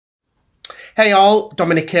Hey all,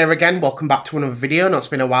 Dominic here again. Welcome back to another video. Not it's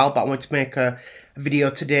been a while, but I wanted to make a video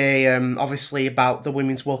today, obviously about the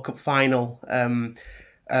Women's World Cup final.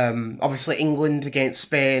 Obviously England against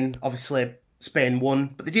Spain. Obviously Spain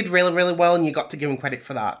won, but they did really, really well, and you got to give them credit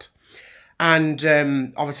for that. And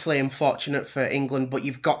obviously, unfortunate for England, but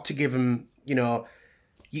you've got to give them, you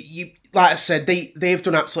like I said, they've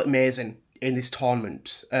done absolutely amazing in this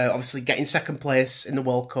tournament. Obviously, getting second place in the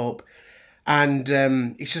World Cup, and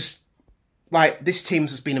it's just like this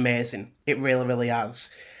team's has been amazing. It really, really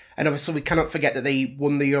has. And obviously, we cannot forget that they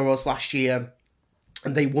won the Euros last year,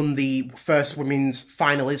 and they won the first women's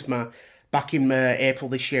finalisma back in April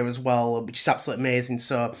this year as well, which is absolutely amazing.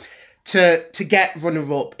 So to get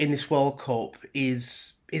runner-up in this World Cup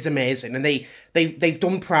is amazing, and they've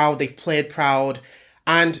done proud, they've played proud,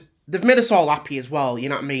 and they've made us all happy as well. You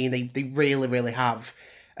know what I mean? They really, really have.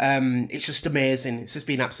 It's just amazing. It's just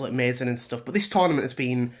been absolutely amazing and stuff. But this tournament has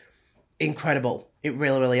been incredible. It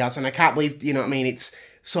really, really has, and I can't believe, you know what I mean, it's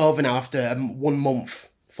over now after 1 month,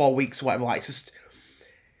 4 weeks, or whatever. Like, it's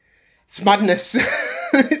madness.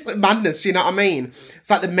 It's like madness. You know what I mean?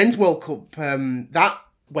 It's like the Men's World Cup that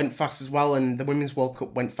went fast as well, and the Women's World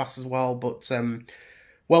Cup went fast as well. But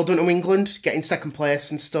well done to England getting second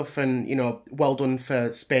place and stuff, and well done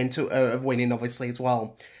for Spain to of winning obviously as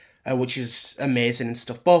well, which is amazing and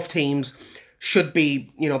stuff. Both teams should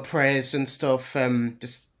be praised and stuff.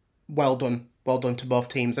 Just well done to both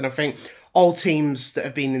teams, and I think all teams that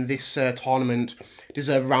have been in this tournament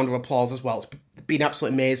deserve a round of applause as well. It's been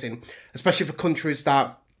absolutely amazing, especially for countries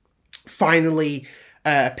that finally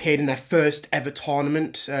appeared in their first ever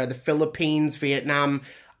tournament. The Philippines, Vietnam,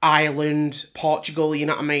 Ireland, Portugal, you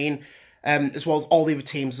know what I mean? As well as all the other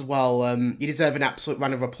teams as well. You deserve an absolute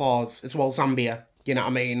round of applause, as well as Zambia, you know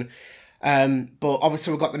what I mean? But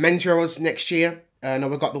obviously we've got the Men's Euros next year. Now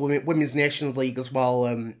we've got the Women's Nations League as well,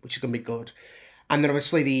 which is going to be good. And then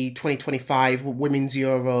obviously the 2025 Women's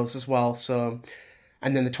Euros as well. So,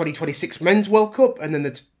 and then the 2026 Men's World Cup, and then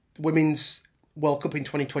the Women's World Cup in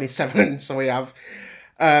 2027. So we have,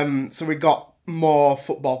 so we got more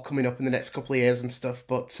football coming up in the next couple of years and stuff.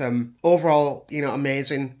 But overall,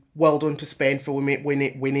 amazing. Well done to Spain for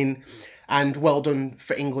winning, and well done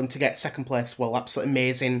for England to get second place. Well, absolutely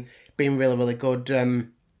amazing. Being really, really good.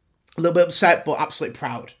 A little bit upset, but absolutely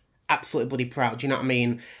proud. Absolutely bloody proud. You know what I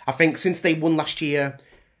mean? I think since they won last year,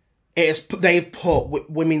 they've put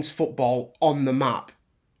women's football on the map.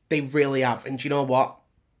 They really have. And do you know what?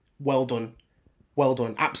 Well done. Well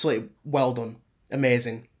done. Absolutely well done.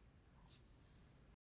 Amazing.